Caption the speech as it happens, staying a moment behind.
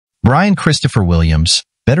Bryan Christopher Williams,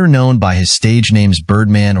 better known by his stage names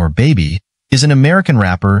Birdman or Baby, is an American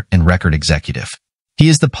rapper and record executive. He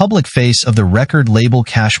is the public face of the record label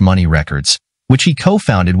Cash Money Records, which he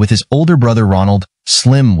co-founded with his older brother Ronald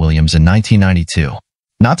Slim Williams in 1992.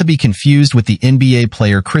 Not to be confused with the NBA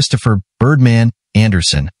player Christopher Birdman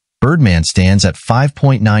Anderson, Birdman stands at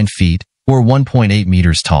 5.9 feet or 1.8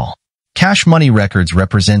 meters tall. Cash Money Records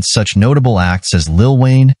represents such notable acts as Lil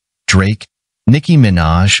Wayne, Drake, Nicki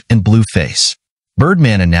Minaj, and Blue.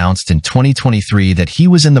 Birdman announced in 2023 that he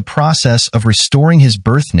was in the process of restoring his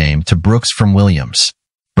birth name to Brooks from Williams.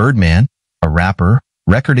 Birdman, a rapper,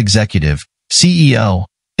 record executive, CEO,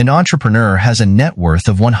 and entrepreneur, has a net worth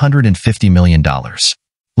of $150 million.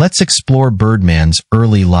 Let's explore Birdman's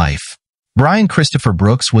early life. Bryan Christopher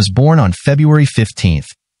Brooks was born on February 15,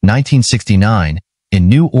 1969, in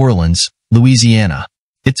New Orleans, Louisiana.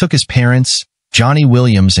 It took his parents, Johnny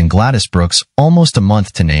Williams and Gladys Brooks, almost a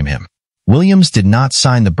month to name him. Williams did not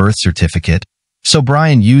sign the birth certificate, so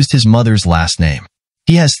Bryan used his mother's last name.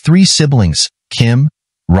 He has 3 siblings, Kim,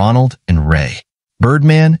 Ronald, and Ray.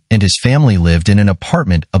 Birdman and his family lived in an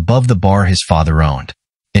apartment above the bar his father owned.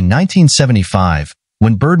 In 1975,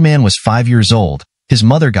 when Birdman was 5 years old, his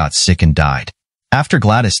mother got sick and died. After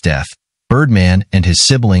Gladys' death, Birdman and his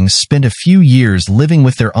siblings spent a few years living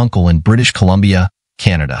with their uncle in British Columbia,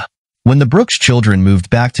 Canada. When the Brooks children moved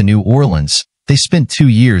back to New Orleans, they spent 2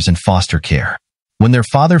 years in foster care. When their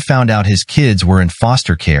father found out his kids were in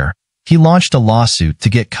foster care, he launched a lawsuit to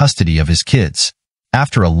get custody of his kids.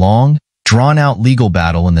 After a long, drawn-out legal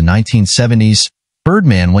battle in the 1970s,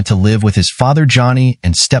 Birdman went to live with his father Johnny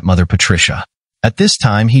and stepmother Patricia. At this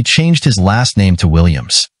time, he changed his last name to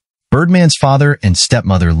Williams. Birdman's father and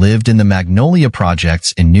stepmother lived in the Magnolia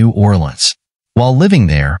Projects in New Orleans. While living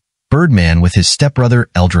there, Birdman with his stepbrother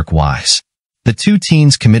Eldrick Wise. The 2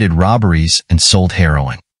 teens committed robberies and sold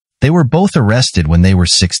heroin. They were both arrested when they were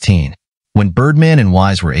 16. When Birdman and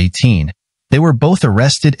Wise were 18, they were both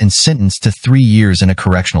arrested and sentenced to 3 years in a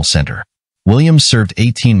correctional center. Williams served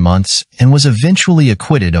 18 months and was eventually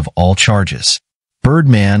acquitted of all charges.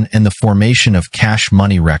 Birdman and the formation of Cash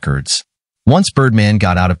Money Records. Once Birdman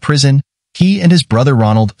got out of prison, he and his brother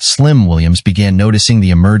Ronald Slim Williams began noticing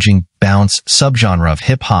the emerging bounce subgenre of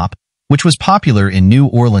hip-hop, which was popular in New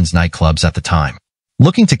Orleans nightclubs at the time.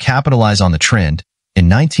 Looking to capitalize on the trend, in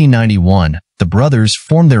 1991, the brothers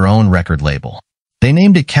formed their own record label. They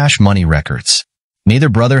named it Cash Money Records. Neither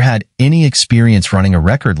brother had any experience running a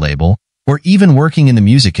record label or even working in the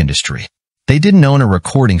music industry. They didn't own a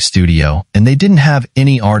recording studio, and they didn't have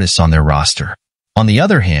any artists on their roster. On the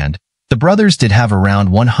other hand, the brothers did have around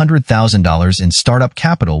 $100,000 in startup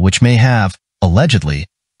capital, which may have, allegedly,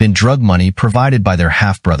 been drug money provided by their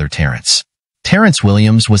half-brother Terrence. Terrence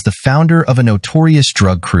Williams was the founder of a notorious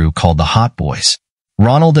drug crew called the Hot Boys.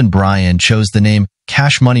 Ronald and Bryan chose the name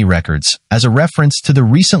Cash Money Records as a reference to the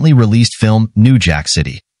recently released film New Jack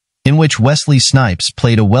City, in which Wesley Snipes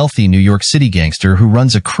played a wealthy New York City gangster who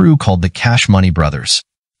runs a crew called the Cash Money Brothers.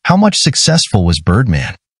 How much successful was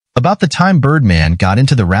Birdman? About the time Birdman got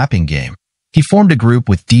into the rapping game, he formed a group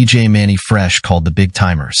with DJ Manny Fresh called the Big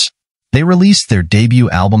Timers. They released their debut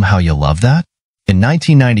album How You Love That? In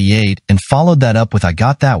 1998 and followed that up with I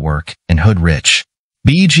Got That Work and Hood Rich.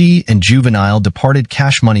 BG and Juvenile departed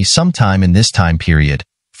Cash Money sometime in this time period,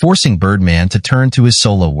 forcing Birdman to turn to his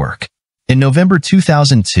solo work. In November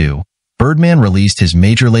 2002, Birdman released his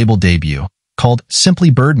major label debut, called Simply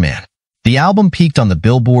Birdman. The album peaked on the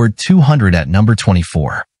Billboard 200 at number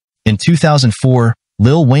 24. In 2004,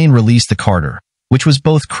 Lil Wayne released The Carter, which was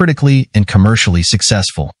both critically and commercially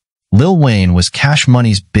successful. Lil Wayne was Cash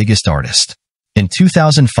Money's biggest artist. In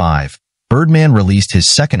 2005, Birdman released his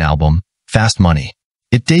second album, Fast Money.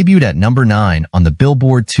 It debuted at number 9 on the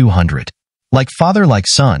Billboard 200. Like Father Like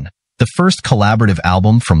Son, the first collaborative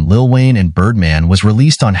album from Lil Wayne and Birdman was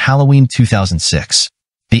released on Halloween 2006.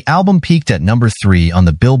 The album peaked at number 3 on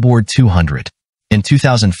the Billboard 200. In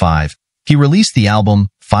 2005, he released the album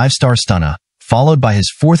Five Star Stunna, followed by his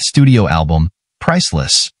fourth studio album,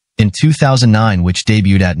 Priceless, in 2009, which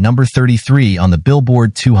debuted at number 33 on the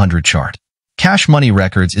Billboard 200 chart. Cash Money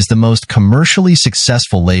Records is the most commercially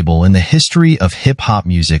successful label in the history of hip-hop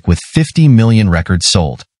music with 50 million records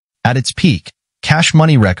sold. At its peak, Cash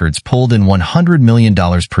Money Records pulled in $100 million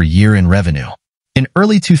per year in revenue. In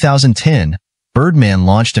early 2010, Birdman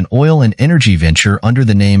launched an oil and energy venture under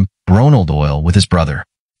the name Ronald Oil with his brother.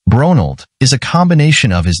 Ronald is a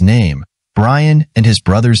combination of his name, Bryan, and his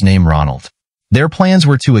brother's name Ronald. Their plans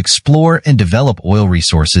were to explore and develop oil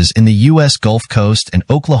resources in the U.S. Gulf Coast and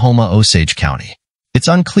Oklahoma Osage County. It's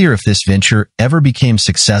unclear if this venture ever became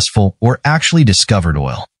successful or actually discovered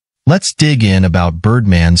oil. Let's dig in about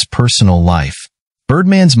Birdman's personal life.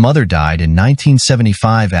 Birdman's mother died in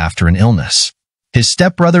 1975 after an illness. His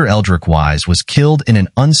stepbrother Eldrick Wise was killed in an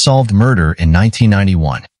unsolved murder in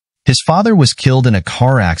 1991. His father was killed in a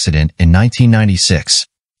car accident in 1996.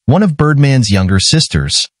 One of Birdman's younger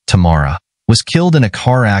sisters, Tamara, was killed in a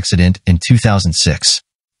car accident in 2006.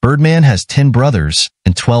 Birdman has 10 brothers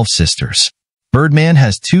and 12 sisters. Birdman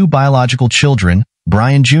has 2 biological children,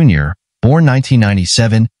 Bryan Jr., born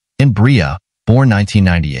 1997, and Bria, born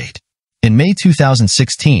 1998. In May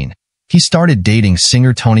 2016, he started dating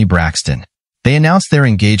singer Toni Braxton. They announced their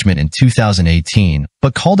engagement in 2018,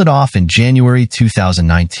 but called it off in January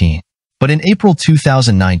 2019. But in April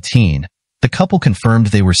 2019, the couple confirmed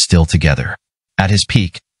they were still together. At his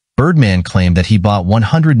peak, Birdman claimed that he bought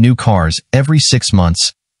 100 new cars every 6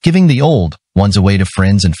 months, giving the old ones away to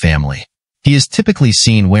friends and family. He is typically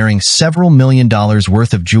seen wearing several $1 million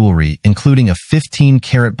worth of jewelry, including a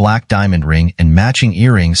 15-carat black diamond ring and matching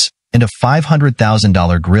earrings, and a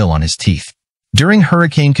 $500,000 grill on his teeth. During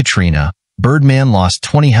Hurricane Katrina, Birdman lost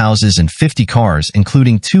 20 houses and 50 cars,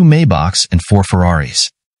 including 2 Maybachs and 4 Ferraris.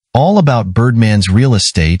 All about Birdman's real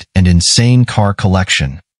estate and insane car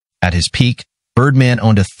collection. At his peak, Birdman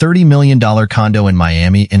owned a $30 million condo in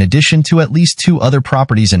Miami in addition to at least 2 other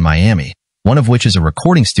properties in Miami, one of which is a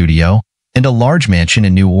recording studio, and a large mansion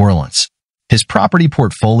in New Orleans. His property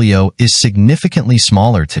portfolio is significantly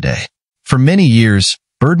smaller today. For many years,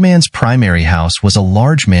 Birdman's primary house was a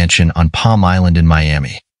large mansion on Palm Island in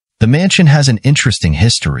Miami. The mansion has an interesting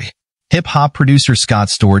history. Hip-hop producer Scott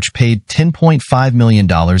Storch paid $10.5 million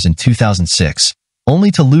in 2006,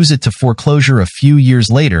 only to lose it to foreclosure a few years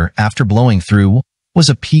later after blowing through was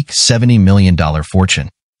a peak $70 million fortune.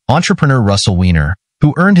 Entrepreneur Russell Weiner,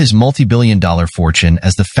 who earned his multi-billion-dollar fortune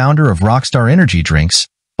as the founder of Rockstar Energy Drinks,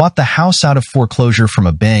 bought the house out of foreclosure from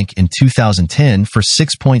a bank in 2010 for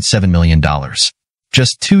 $6.7 million.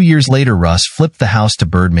 Just 2 years later, Russ flipped the house to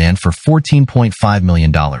Birdman for $14.5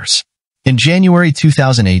 million. In January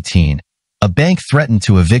 2018, a bank threatened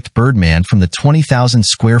to evict Birdman from the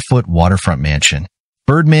 20,000-square-foot waterfront mansion.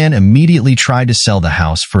 Birdman immediately tried to sell the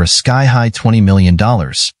house for a sky-high $20 million,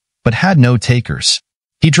 but had no takers.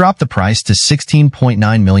 He dropped the price to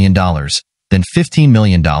 $16.9 million, then $15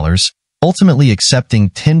 million, ultimately accepting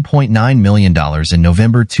 $10.9 million in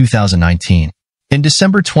November 2019. In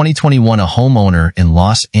December 2021, a homeowner in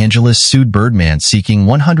Los Angeles sued Birdman seeking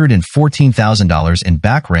 $114,000 in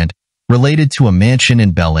back rent related to a mansion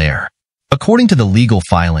in Bel Air. According to the legal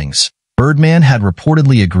filings, Birdman had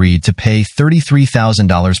reportedly agreed to pay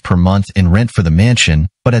 $33,000 per month in rent for the mansion,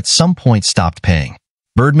 but at some point stopped paying.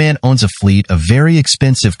 Birdman owns a fleet of very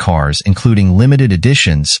expensive cars, including limited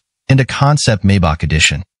editions and a concept Maybach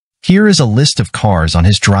edition. Here is a list of cars on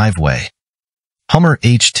his driveway. Hummer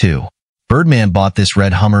H2. Birdman bought this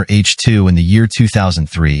red Hummer H2 in the year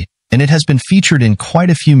 2003, and it has been featured in quite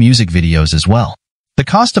a few music videos as well. The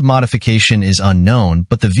cost of modification is unknown,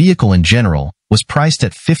 but the vehicle in general was priced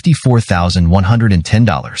at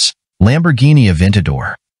 $54,110. Lamborghini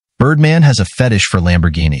Aventador. Birdman has a fetish for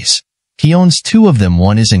Lamborghinis. He owns 2 of them,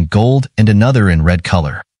 one is in gold and another in red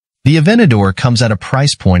color. The Aventador comes at a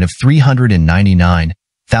price point of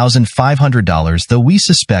 $399,500, though we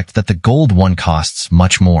suspect that the gold one costs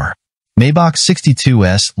much more. Maybach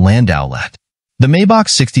 62S Landaulet. The Maybach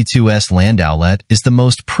 62S Landaulet is the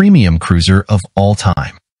most premium cruiser of all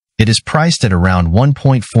time. It is priced at around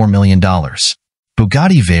 $1.4 million.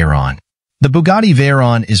 Bugatti Veyron. The Bugatti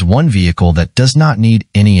Veyron is one vehicle that does not need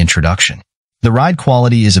any introduction. The ride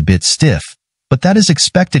quality is a bit stiff, but that is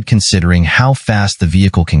expected considering how fast the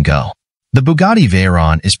vehicle can go. The Bugatti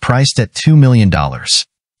Veyron is priced at $2 million.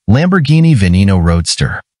 Lamborghini Veneno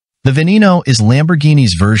Roadster. The Veneno is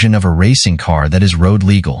Lamborghini's version of a racing car that is road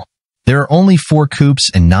legal. There are only 4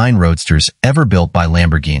 coupes and 9 roadsters ever built by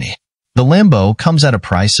Lamborghini. The Lambo comes at a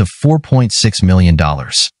price of $4.6 million.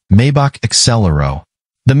 Maybach Accelero.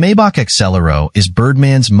 The Maybach Accelero is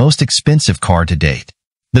Birdman's most expensive car to date.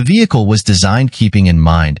 The vehicle was designed keeping in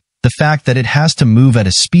mind the fact that it has to move at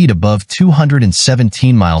a speed above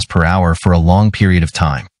 217 miles per hour for a long period of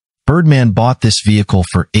time. Birdman bought this vehicle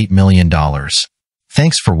for $8 million.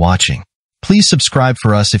 Thanks for watching. Please subscribe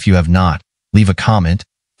for us if you have not, leave a comment,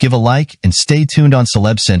 give a like, and stay tuned on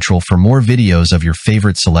Celeb Central for more videos of your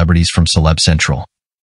favorite celebrities from Celeb Central.